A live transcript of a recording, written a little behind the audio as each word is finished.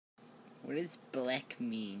What does black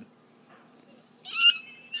mean?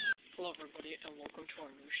 Hello everybody and welcome to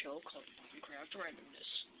our new show called Minecraft Randomness.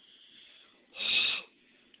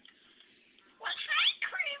 What's that,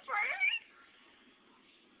 creeper?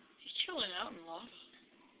 He's chilling out in lava.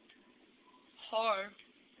 Hi.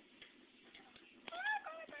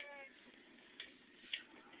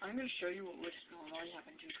 I'm gonna show you what would normally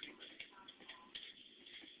happen to a creeper.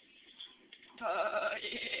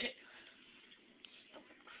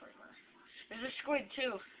 Stupid creeper. There's a squid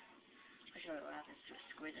too. I'll show you what happens to a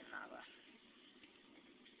squid in lava.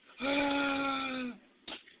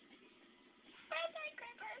 Bye-bye,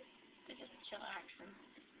 creepers. They're just chillaxing.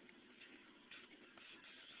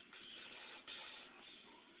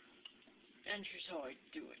 And here's how I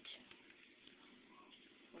do it.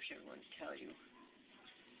 Wish I wouldn't tell you.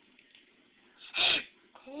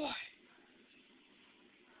 Cool.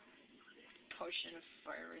 Potion of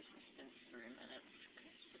fire resistance 3 minutes.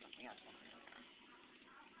 There's nothing else in there.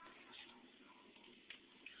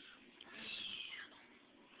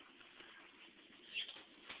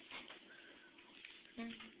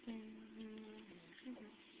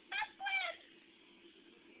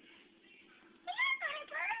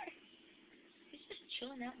 He's just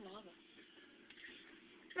chilling out in lava.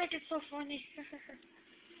 Make it so funny.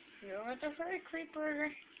 You're at the furry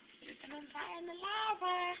creeper. You're gonna die in the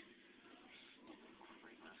lava.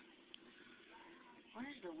 What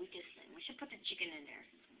is the weakest thing? We should put the chicken in there.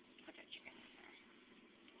 Put that chicken in there.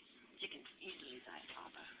 Chickens easily die in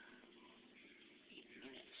lava. 8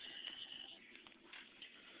 minutes.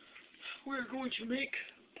 We're going to make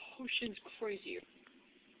potions crazier.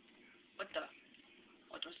 What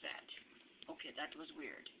was that? Okay, that was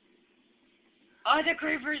weird. Oh, the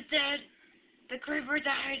creeper's dead! The creeper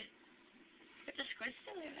died! But the squid's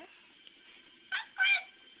still there. Squid!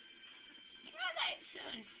 You're gonna die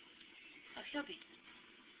soon. Oh, he'll be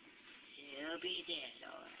dead,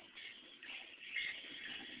 alright.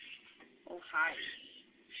 Oh, hi.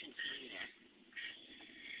 Shouldn't see you there.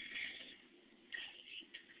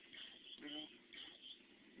 Really?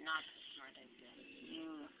 Not a smart idea.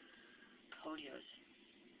 You podios.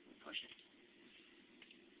 Potions.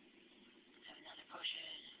 Let's have another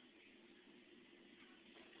potion.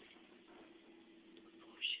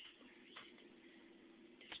 Potion. Where is it?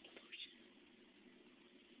 There's the potion.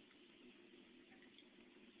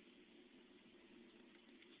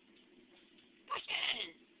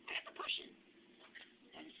 Potion! I got the potion.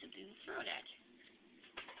 I need something to throw that.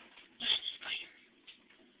 That's a spider.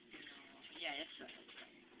 No. Yeah, it's a spider.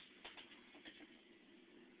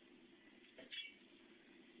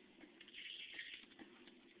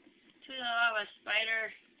 To the lava,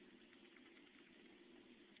 spider.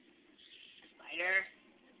 Spider.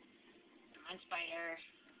 Come on, spider.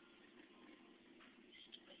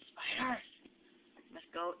 Stupid spider.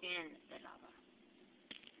 Must go in the lava.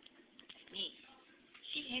 Like me.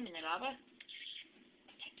 See him in the lava?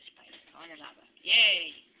 Attack the spider. Go in the lava.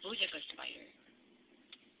 Yay! Who's a good spider?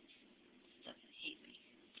 Doesn't hate me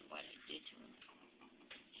for what I did to him.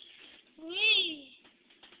 Whee!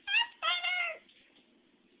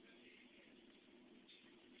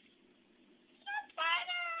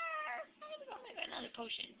 Another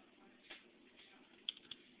potion.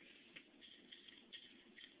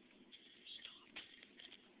 Stop.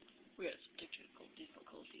 We had some technical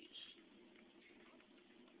difficulties.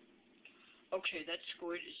 Okay, that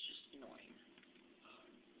squid is just annoying.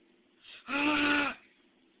 Ah!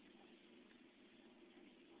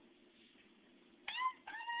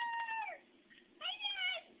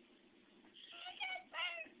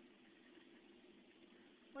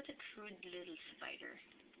 What a crude little spider.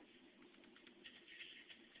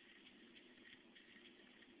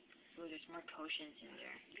 Oh, there's more potions in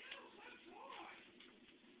there.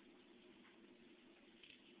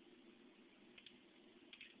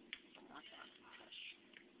 Don't want that. Hush.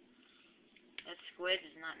 That squid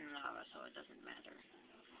is not in lava, so it doesn't matter.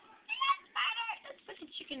 Let's put the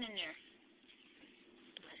chicken in there.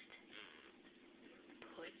 Let's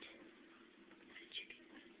put the chicken.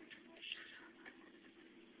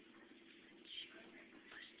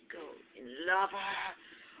 Must go in lava.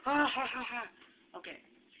 Ha ha ha ha. Okay.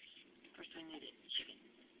 First we need a chicken.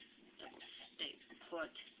 That will stay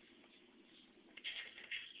put.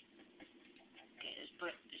 Okay, let's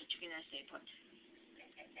put this chicken that stay put.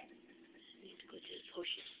 Need to go to the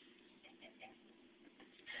potion.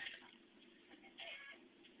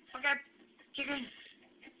 Okay, chicken.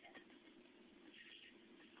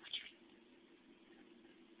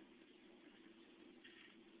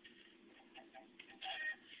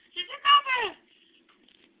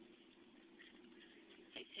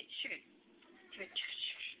 Hey, chicken.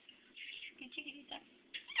 Chicken, eat that.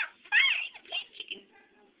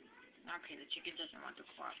 Okay, the chicken doesn't want to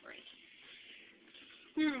cooperate.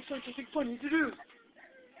 We're gonna find something funny to do.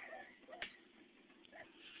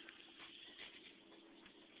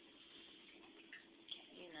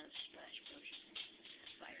 You know, splash potion.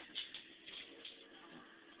 Fire.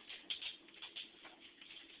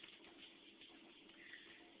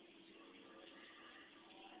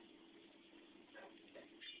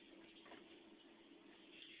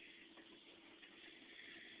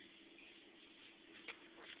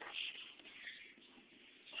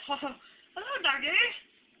 Hello, doggy.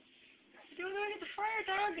 You wanna go get the fire,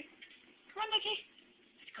 dog? Come on, doggy.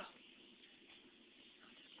 Let's go.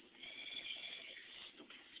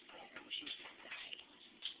 Stupid spider. Wish he would die.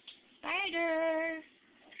 Spider.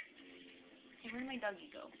 Hey, where'd my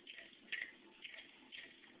doggy go?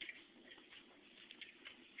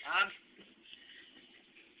 Dog.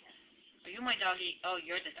 Are you my doggy? Oh,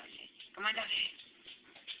 you're the doggy. Come on, doggy.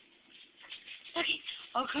 Doggy.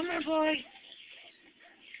 Oh, come here, boy.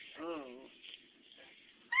 Oh.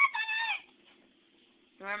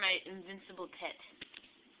 You are my invincible pet.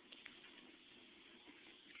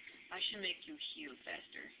 I should make you heal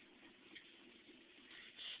faster.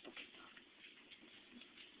 Stupid dog.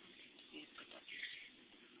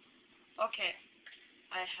 Okay.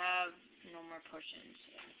 I have no more potions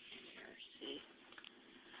in here. See?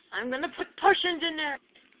 I'm gonna put potions in there.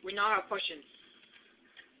 We now have potions.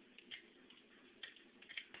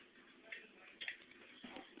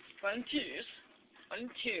 Volunteers.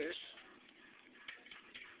 Volunteers.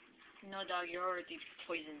 No, dog, you're already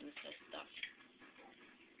poisoned with this stuff.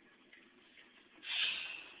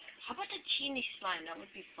 How about the teeny slime? That would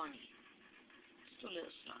be funny. Just a little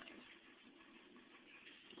slime.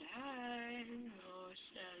 Slime, oh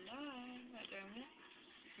slime. I don't know.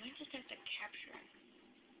 I might just have to capture it.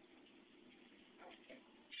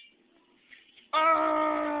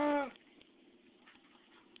 Ah!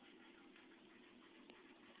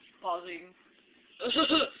 Pausing.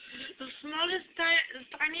 The smallest, the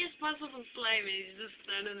tiniest possible slime, and he's just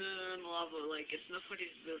standing there in lava like it's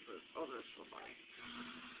nobody's business. Oh, that's so funny.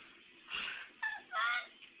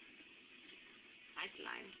 Hi,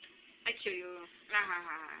 slime. I kill you.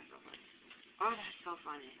 So funny. Oh, that's so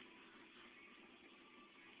funny.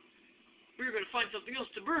 We're gonna find something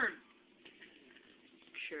else to burn.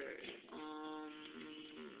 Sure.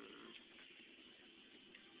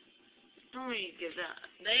 Let me give that.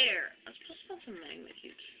 There. I'm supposed to put some magma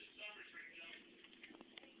cubes.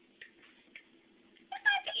 What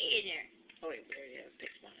might be in there? Oh wait, we already have a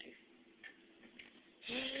fixed mine.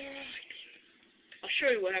 I'll show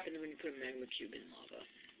you what happens when you put a magma cube in lava.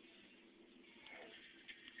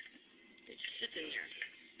 They just sit in there.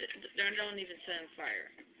 They don't even set on fire.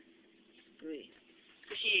 Really.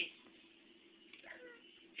 Squishy.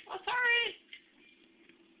 Oh, sorry.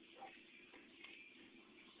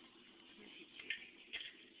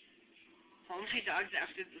 All my dogs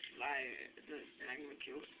after the magma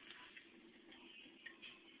cube.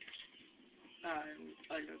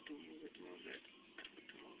 I love to move it.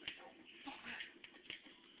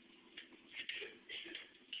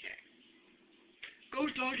 Okay. Go,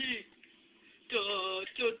 doggy! Da,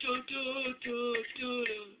 da, da, da, da, da, da,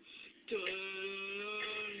 da.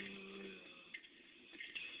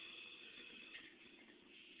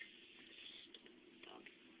 Dog.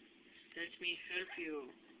 Let me help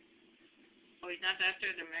you. Oh, he's not after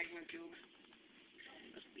the magma cube.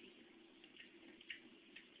 Must be.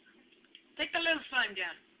 Take the little slime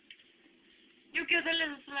down. You kill the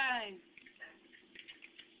little slime.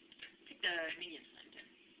 Take the medium slime down.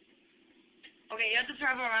 Okay, you have to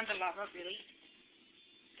travel around the lava, really.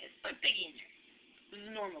 It's a piggy in there. This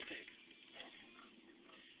is a normal pig.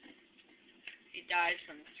 He dies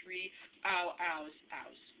from 3 ows.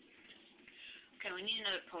 Okay, we need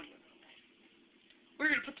another podium.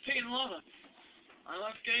 We're gonna put the pig in the lava. I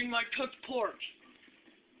love getting my cooked pork.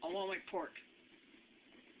 I want my pork.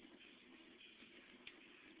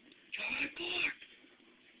 Pork.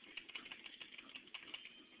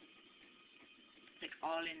 It's like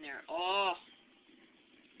all in there. Oh.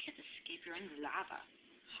 You can't escape, you're in the lava.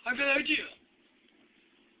 I've got an idea.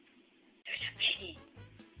 There's a piggy.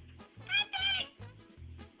 Hi, pig!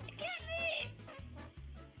 I can't leave.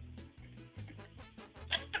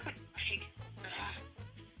 Pig.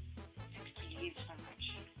 Thanks to you so much.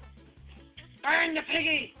 Burn the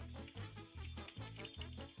piggy!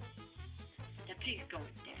 The pig's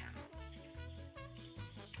going down.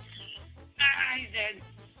 He's dead.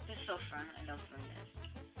 This is so fun. I love doing this.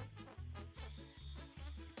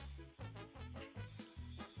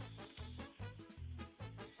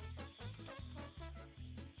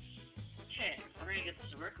 Okay, if we're gonna get this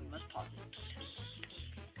to work, we must pause it.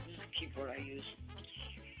 This is the keyboard I use.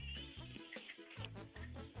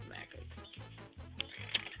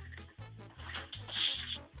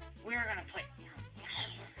 we're gonna put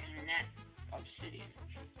in that obsidian.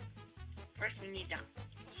 First, we need that.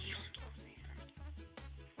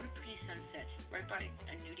 What a pretty sunset. Right by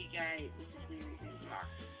a nudie guy with his weird mark.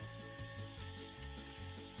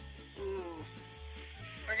 Ooh.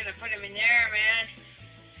 We're gonna put him in there, man.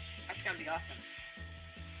 That's gonna be awesome.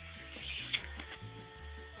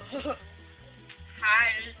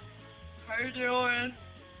 Hi. How you doing?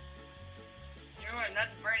 Doing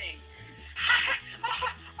nothing burning.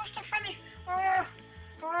 Oh, so funny. Oh.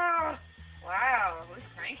 Wow, who's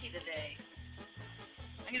cranky today?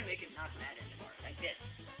 I'm gonna make it not mad anymore, like this.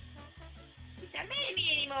 He's not mad at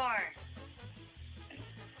me anymore. I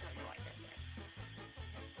don't know why I said that.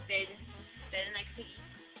 Bedding like a piggy.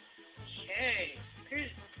 Okay,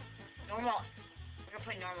 here's normal. We're gonna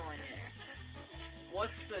put normal in there.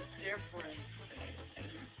 What's the difference?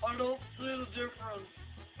 I don't see the difference.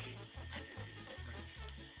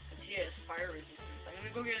 He has fire resistance. I'm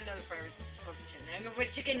gonna go get another fire resistance potion. I'm gonna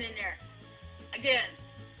put chicken in there. Again.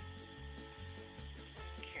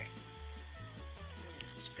 Okay.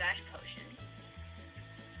 Splash potion.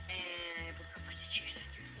 And put a bunch of chicken in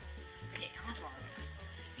there. Okay, come on.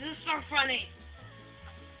 This is so funny.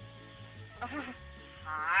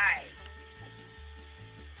 Hi.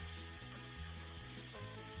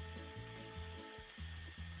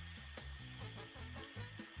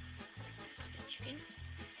 Chicken.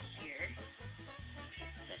 Here.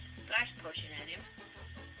 Put a splash potion at him.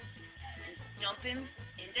 And dump him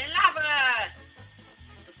in the lava!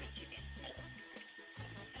 Stupid chicken.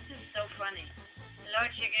 This is so funny. Hello,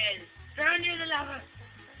 chicken. Throw near the lava!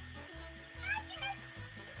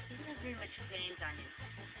 He doesn't have very much flames on him.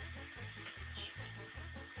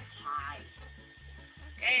 Hi.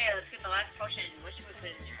 Okay, let's get the last potion. What should we put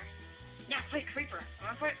in there? Yeah, put a creeper.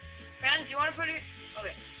 Friends, do you want to put it?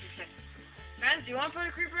 Okay, just a second. Friends, do you want to put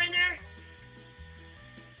a creeper in there?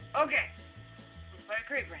 Okay. Let's put a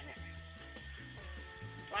creeper in there.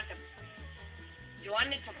 Do you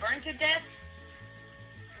want it to burn to death?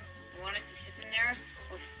 You want it to sit in there?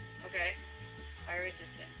 Oof. Okay. Fire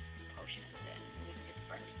resistant potion. Then we get to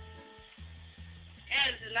burn.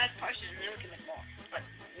 And this is the last potion, and then we can make more. But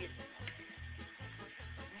we need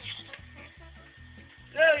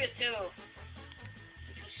go, you two!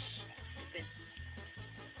 Stupid.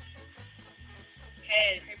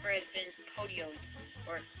 Okay, the creeper has been podioed.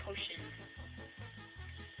 Or potioned.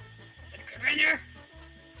 Put the creeper in there!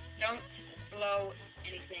 Don't blow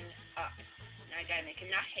anything up. Now I gotta make him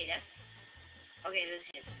not hate us. Okay, this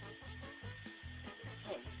is his.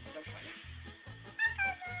 Oh, so funny.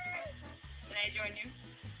 Can I join you?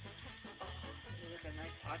 Oh, this is a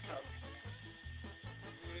nice hot tub.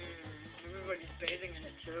 Everybody's bathing in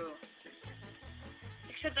it too.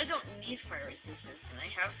 Except I don't need fire resistance, and I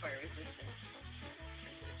have fire resistance.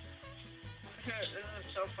 This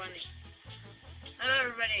is so funny. Hello,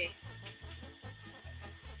 everybody.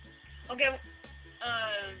 Okay,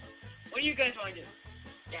 what do you guys want to do?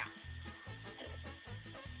 Yeah. Do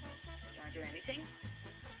you want to do anything?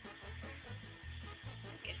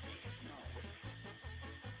 I guess no.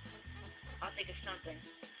 I'll think of something.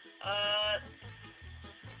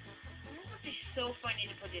 What would be so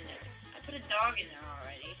funny to put in there? I put a dog in there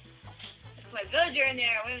already. Let's put a villager in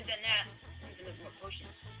there. We haven't done that. We need to make more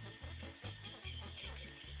potions.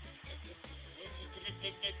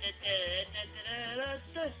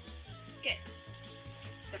 Okay.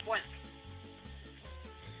 Step one.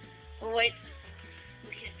 Oh wait.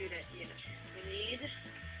 We can't do that yet. We need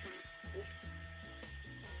some. Oops.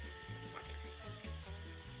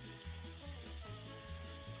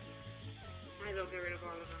 Might as well get rid of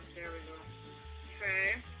all of them. There we go.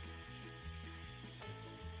 Okay.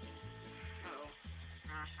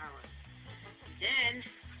 Uh-oh. Then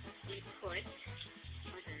we put.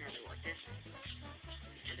 Where's another one? This one.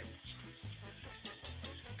 Another one.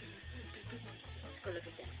 Let's go look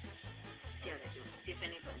at them. See how they're doing. See if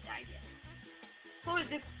any of them died yet. Who is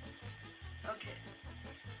it? Okay.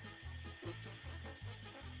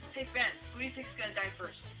 Hey, Ben, who do you think's gonna die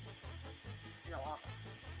first? In the lava.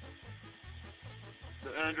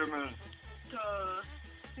 The Enderman.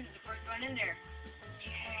 Who's the first one in there?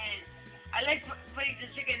 Yes. I like putting the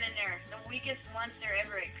chicken in there. The weakest monster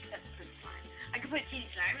ever, except for slime. I could put teeny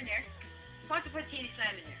slime in there. Who wants to put teeny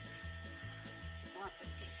slime in there? I want to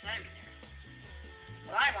put teeny slime in there.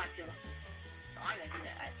 Well, I want to. So I'm gonna do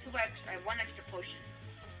that. I have one extra potion.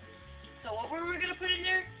 So what were we gonna put in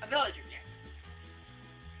there? A villager there.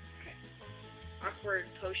 Okay. Awkward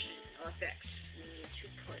potion. No effects. We need to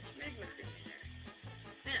put magma cream in there.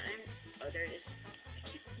 And oh, there it is. I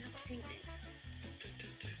keep not seeing it.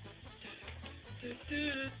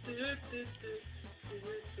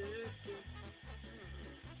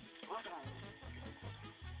 Oh,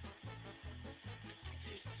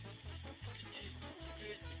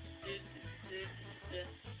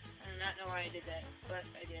 why I did that, but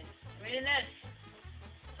I did. I made a nest.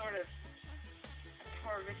 Sort of.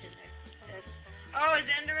 Poor Rich in there. Yes. Oh, is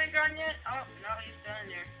Enderman gone yet? Oh, no, he's still in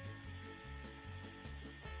there.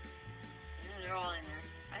 Yeah, they're all in there.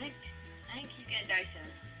 I think he's gonna die soon.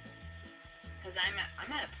 Cause I'm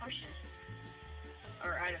out of potions.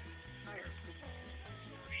 Or out of fire.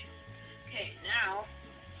 Okay, now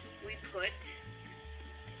we put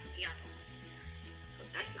so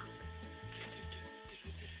that's not good.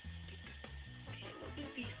 Okay, what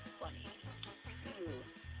would be funny? Ooh.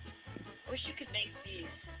 I wish you could make these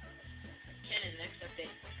in the next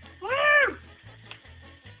update. Woo!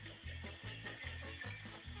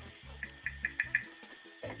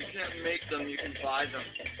 You can't make them, you can buy them.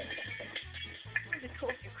 It'd be cool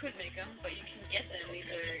if you could make them, but you can get them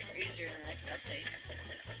easier in the next update.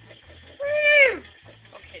 Woo!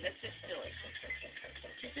 Okay, that's just silly.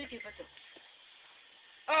 Just make it put them.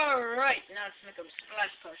 Alright, now let's make them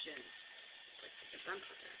splash potions. Put the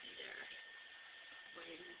gunpowder in there.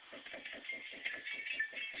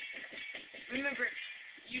 Remember,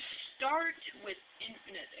 you start with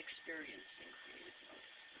infinite experience in creative mode.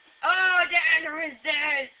 Oh, the ender is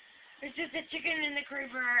dead! It's just a chicken in the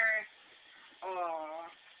creeper! Oh,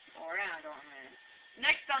 I don't know.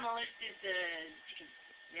 Next on the list is the chicken.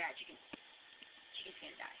 Yeah, chicken. Chicken's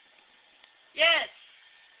gonna die. Yes!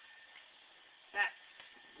 That's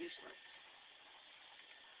useless.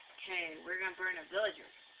 Okay, we're gonna burn a villager.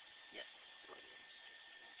 Yes.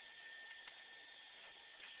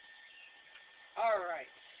 Alright.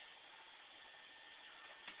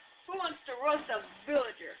 Who wants to roast a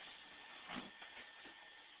villager?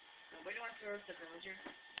 Nobody wants to roast a villager?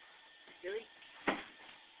 Really? I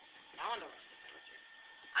want to roast a villager.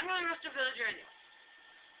 I'm gonna roast a villager anyway.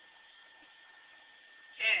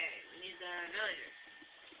 Okay, we need the villager.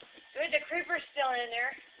 Good, the creeper's still in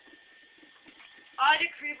there. Oh, the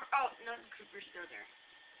creeper. Oh, no, the creeper's still there.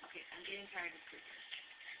 Okay, I'm getting tired of creepers.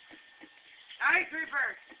 Alright,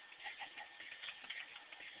 creeper!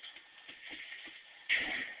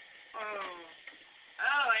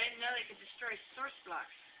 Oh, I didn't know they could destroy source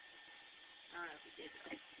blocks. I don't know if he did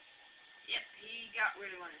though. Yep, he got rid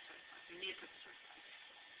of one of the source blocks. We need to put the source blocks.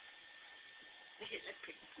 That's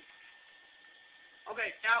pretty. Okay,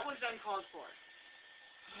 that was uncalled for.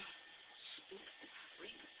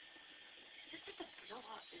 This is a blow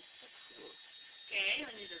up. It's so cool. Okay,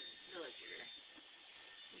 we need a villager.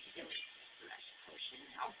 We can do a flash potion.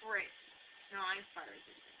 Oh, great. No, I'm fire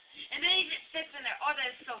resistant. And then he just sits in there. Oh,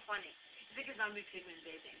 that is so funny. It's like a zombie pigman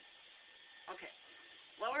bathing. Okay.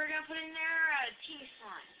 What we're gonna put in there? Teeny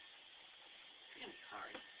slime. It's gonna be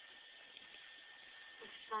hard.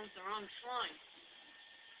 This slime's the wrong slime.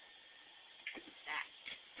 That.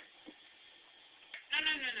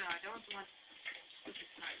 No. I don't want stupid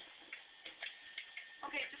slime.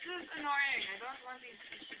 Okay, this is annoying. I don't want these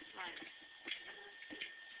stupid slimes.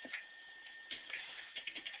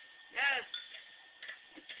 Yes.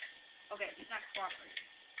 Okay, it's not cooperating.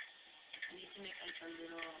 I need to make like a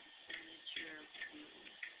little miniature view.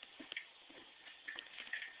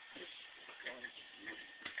 This is going to be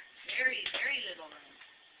very, very little room.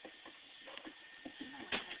 I don't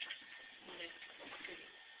know what that's pretty.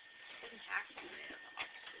 It doesn't have to be made of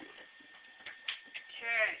oxygen.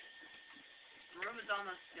 Okay. The room is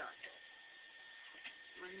almost done.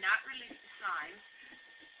 We're not released the slime.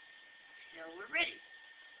 So we're ready.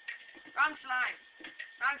 Wrong slime.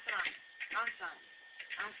 Wrong slime. Wrong slime.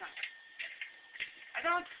 Wrong slime. I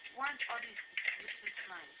don't want all these useless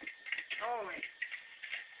slimes. Go away.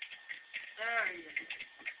 There you go.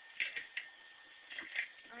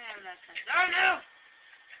 Let me have that slime. Oh no!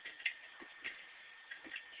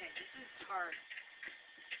 Okay, this is hard.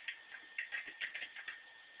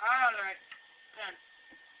 Alright. Done.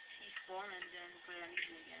 Peaceful and then put it on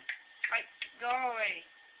easy again. Right, go away.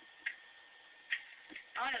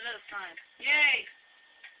 I want a little slime. Yay!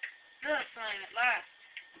 Little slime at last.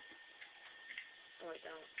 Oh wait,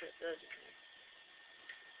 don't put those in there.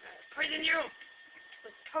 Poison you!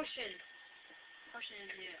 With potion. Potion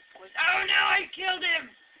in here. Oh no, I killed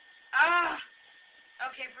him! Ah!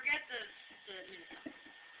 Okay, forget the minute.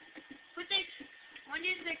 When do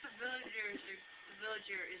you think the villager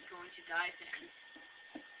is going to die then?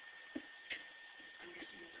 I'm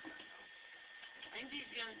guessing you don't know. I think he's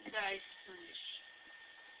going to die soonish.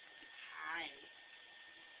 Hi.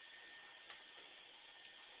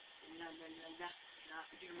 La.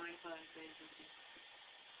 Do you mind if I say something?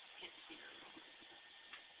 Can't see very well.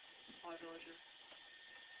 Hi, villager.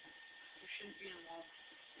 You shouldn't be in a wall.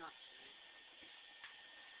 Not today.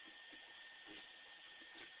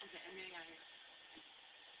 Okay, I'm getting out of here.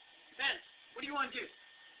 Ben, what do you want to do? What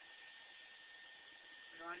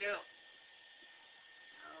do you want to do?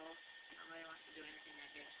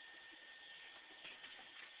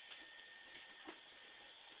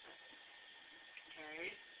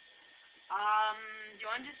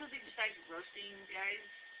 want to do something besides roasting, guys?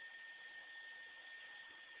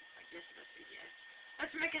 Like this, let's see, yes.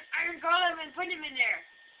 Let's make an iron golem and put him in there.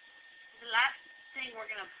 The last thing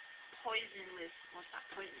we're gonna poison with, well, it's not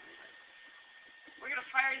poison, but we're gonna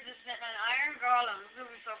fire resistant an iron golem. It's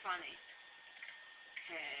gonna be so funny.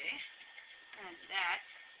 Okay, and that.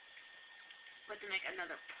 But to make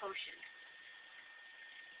another potion.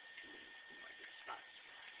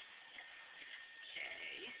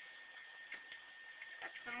 Okay.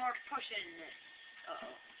 That's some more potion.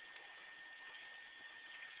 Uh-oh.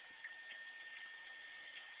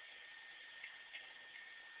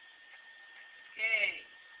 Okay.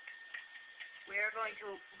 We are going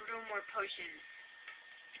to brew more potions.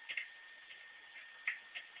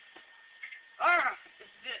 Oh! This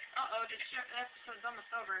is it. Uh-oh, this episode's almost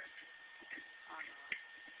over. Oh, no.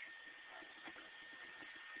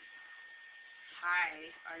 Hi,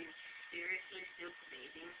 are you seriously still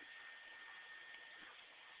bathing?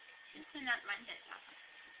 This is not my lava.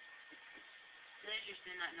 Says you're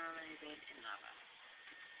still not normally bathed in lava.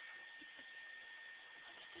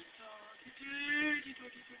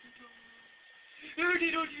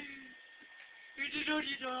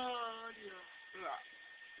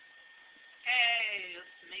 Hey,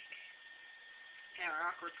 let's make our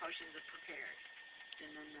awkward potions are prepared.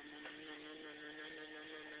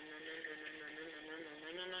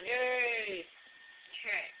 Yay!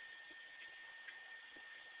 Okay.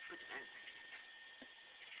 Put them in.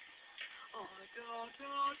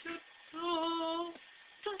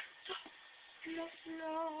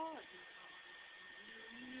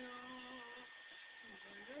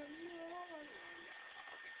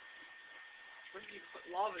 When do you put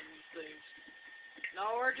lava in these things?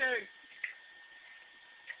 Not working.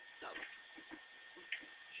 No.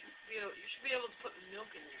 You should be able to put milk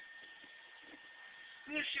in there.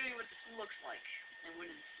 I'm gonna show you what this looks like and what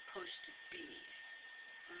it's supposed to be.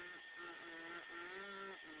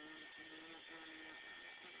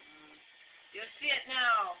 You'll see it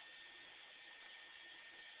now.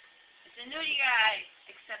 It's a nudie guy,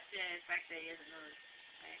 except the fact that he has a nose.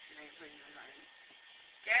 I accidentally put him on.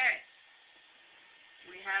 Okay.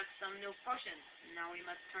 We have some new potions. Now we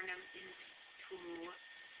must turn them into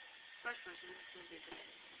fresh potions.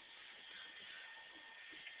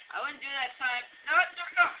 I wouldn't do that time. No.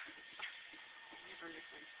 Never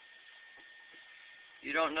listen.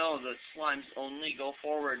 You don't know that slimes only go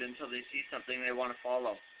forward until they see something they want to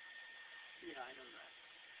follow. Yeah, I know that.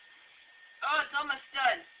 Oh, it's almost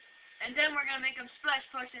done. And then we're gonna make them splash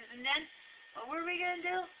potions. And then, what were we gonna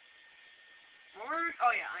do?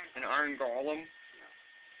 Oh yeah, iron. An iron golem?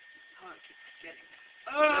 Oh, I keep forgetting.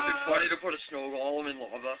 That'd be funny to put a snow golem in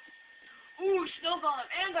lava. Ooh, snow golem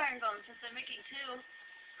and iron golem since I'm making two.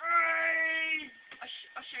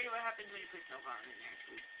 I'll show you what happens when you put snow golem in there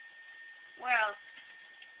too. Well,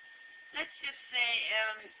 let's just say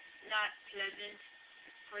not pleasant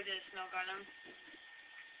for the snow golem.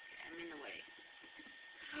 I'm in the way.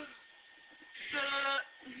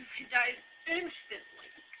 He dies instantly.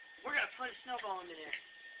 We're gonna put a snow golem in there.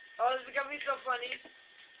 Oh, this is gonna be so funny.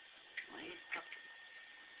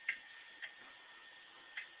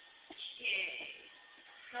 Okay.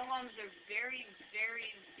 Snow golems are very,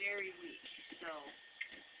 very, very weak, so.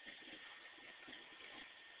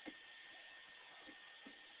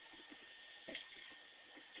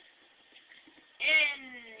 In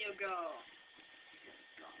you go.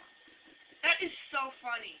 That is so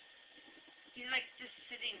funny. He's like just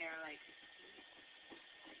sitting there like.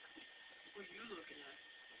 What are you looking at?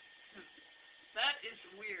 That is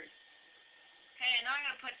weird. Okay, now I'm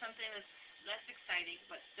gonna put something that's less exciting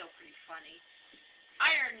but still pretty funny.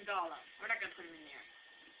 Iron golem. We're not gonna put him in there.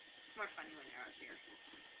 It's more funny when they're out here.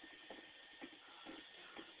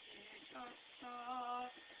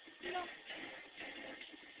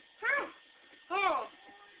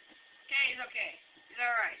 Okay, he's okay. He's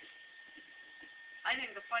alright. I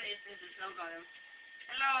think the funniest is the snow golem.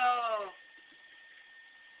 Hello!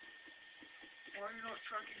 Why are you not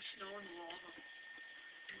tracking snow and lava?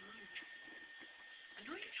 I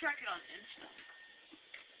know you track it on Insta.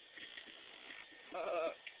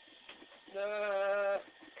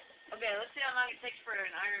 Okay, let's see how long it takes for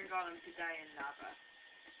an iron golem to die in lava.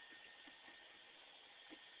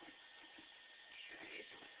 Okay,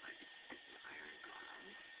 so let's find an iron golem.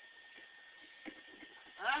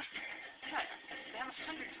 God, they have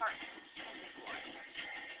 100 hearts.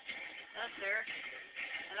 Hello, sir.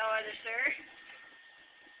 Hello, other sir.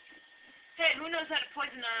 Hey, who knows how to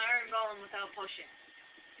poison an iron golem without a potion?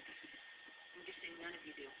 I'm guessing none of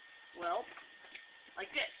you do. Well,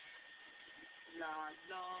 like this. La la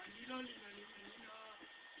la la la la.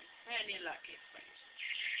 And in luck, it's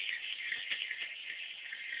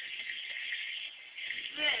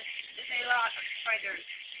this is a lot of spiders.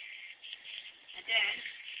 And then,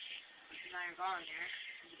 put some iron golem there,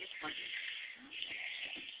 and you get spiders.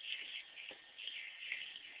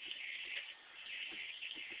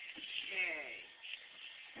 Okay.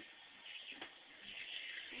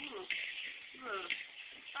 Ooh. Ooh.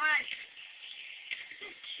 Come on.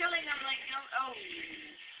 Just killing them like, oh.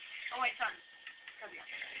 Oh wait, son. Come here.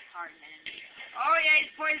 Hard man. Oh yeah,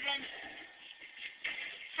 he's poisoned.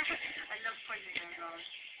 I love poisoning iron golem.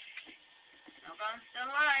 No golem's still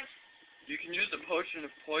alive. You can use a potion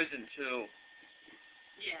of poison too.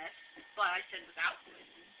 Yes, but I said without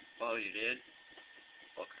poison. Oh, you did?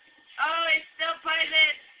 Okay. Oh, it's still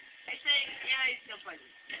poison. I think, yeah, he's still poison.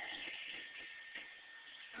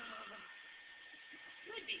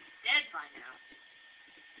 He would be dead by now.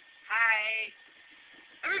 Hi.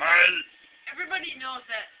 Everybody knows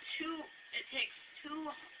that it takes two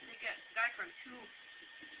to get back from 2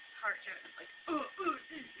 hearts to like, those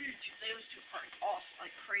 2 hearts off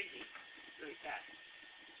like crazy. Really fast.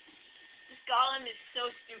 This golem is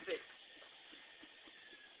so stupid.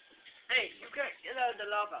 Hey, you can't get out of the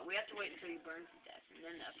lava. We have to wait until you burn to death, and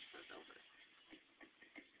then the episode's over.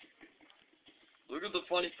 Look at the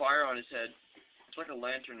funny fire on his head. It's like a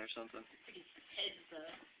lantern or something. His head's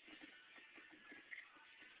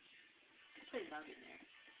pretty loud in there.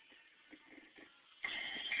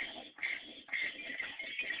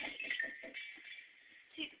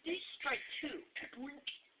 See, these strike 2. Blink.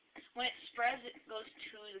 When it spreads, it goes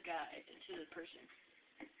to the guy, to the person.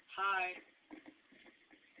 Hi.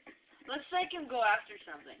 Let's make him go after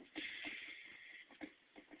something.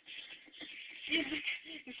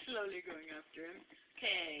 He's slowly going after him.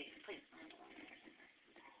 Okay.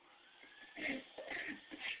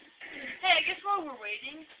 Hey, I guess while we're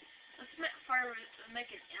waiting, let's make fire resistant.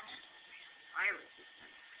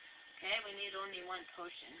 Okay, we need only 1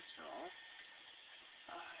 potion, so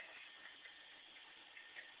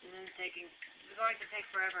it's going to take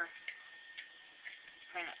forever.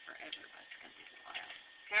 Probably not forever, but it's going to take a while.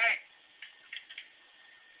 Okay.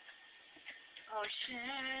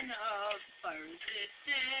 Potion of fire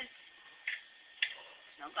resistance.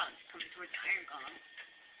 Snow golem's coming towards the iron golem.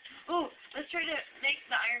 Oh, let's try to make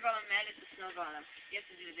the iron golem mad at the snow golem. You have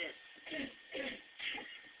to do this.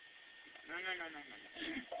 No.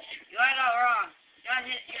 You got it all wrong.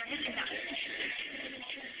 You're hitting that.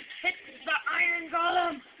 Hit the iron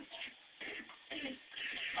golem.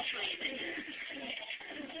 Hopefully it is.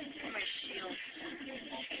 My shield.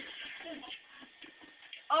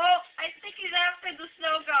 Oh, I think he's after the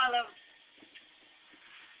snow golem.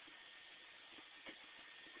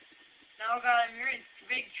 Snow golem, you're in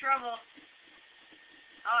big trouble.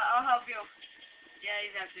 I'll help you. Yeah,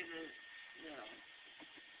 he's after the... No.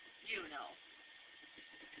 You know.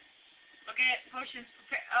 Okay, potions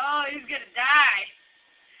prepare. Oh, he's gonna die.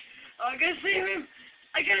 Oh, I gotta save him.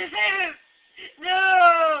 I gotta save him.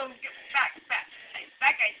 No! Get back.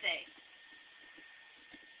 Back, I say.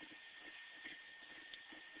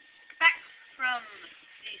 Back from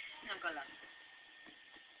the snow golem.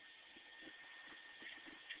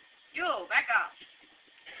 Yo, back off.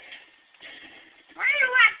 Why are you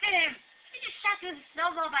after him? You just shot through the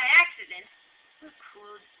snowball by accident. What a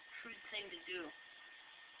crude thing to do.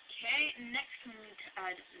 Okay, next we need to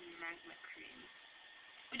add magma cream.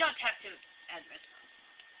 We don't have to add redstone.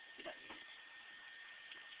 We don't need it.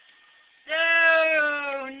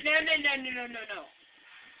 No.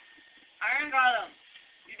 Iron golem.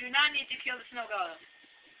 You do not need to kill the snow golem.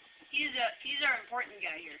 He's our important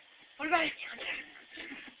guy here. What about his contact?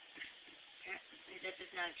 Okay, that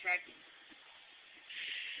does not attract him.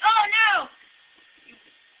 Oh no!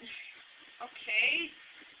 Okay.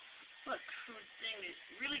 What a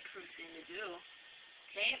really crude thing to do.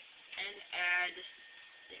 Okay, and add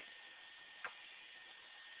this.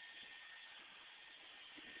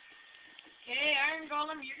 Okay, Iron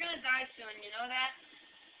Golem, you're gonna die soon, you know that?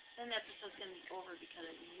 Then the episode's gonna be over because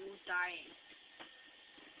of you dying.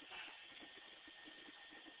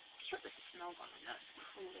 Kill the snow golem, that's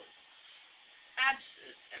cool.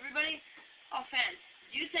 Everybody, all fans,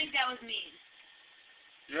 do you think that was mean?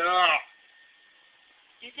 Yeah.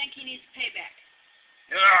 Do you think he needs payback?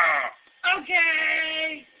 Yeah.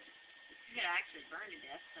 Okay! He's gonna actually burn to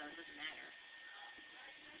death, so it doesn't matter.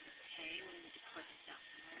 Okay, we need to put this down.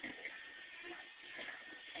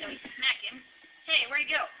 So we smack him. Hey, where'd he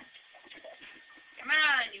go? Come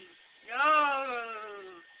on, you go!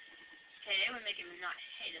 Okay, we make him not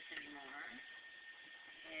hate us anymore.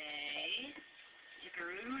 Okay.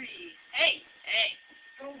 Jickarooey. Hey!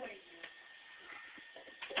 Go away.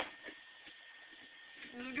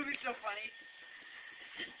 This is gonna be so funny.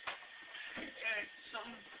 Okay,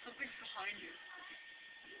 something's behind you.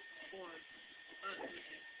 form.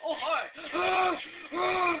 Oh, hi!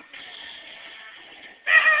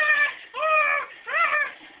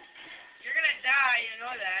 You're gonna die, you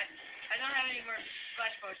know that. I don't have any more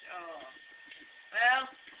flash potions. Oh. Well.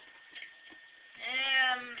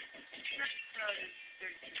 So it's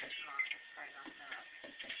 36 long. Probably not enough.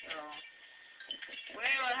 So. We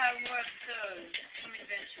will have more episodes. Some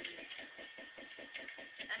eventually.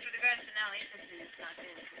 And for the grand finale, since it's not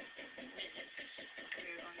been minutes,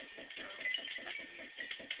 we're going to throw nothing here.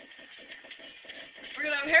 We're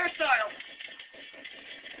gonna have hairstyles.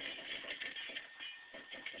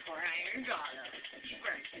 For Iron Golem. He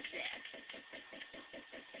burns to death.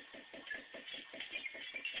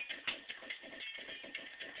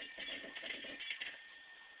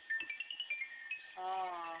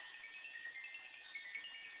 Oh.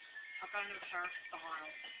 I got a new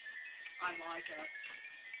hairstyle. I like it.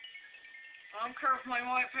 I don't care if my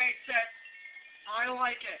wife hates it. I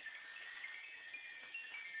like it.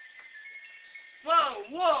 Whoa,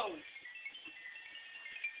 whoa!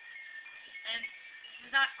 And this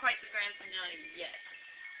is not quite the grand finale yet.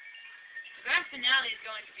 The grand finale is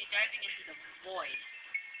going to be diving into the void.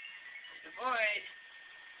 The void.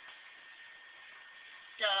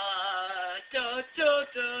 Da da da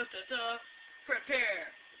da da da.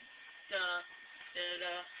 Prepare. Da da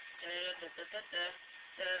da da da da da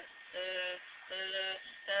da da da da da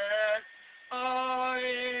da. Oh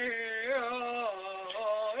yeah,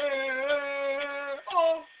 oh yeah,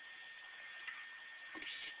 oh.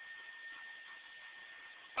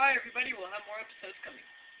 Bye everybody. We'll have more episodes coming.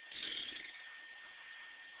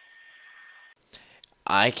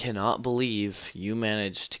 I cannot believe you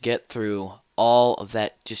managed to get through all of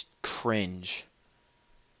that just cringe.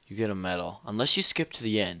 You get a medal. Unless you skip to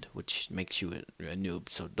the end, which makes you a noob,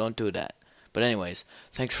 so don't do that. But anyways,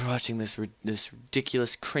 thanks for watching this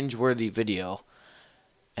ridiculous, cringe-worthy video.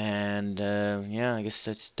 And, yeah, I guess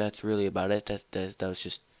that's really about it. That was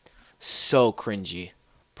just so cringy.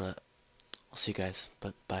 But I'll see you guys.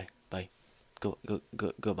 But bye. Go,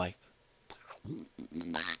 bye.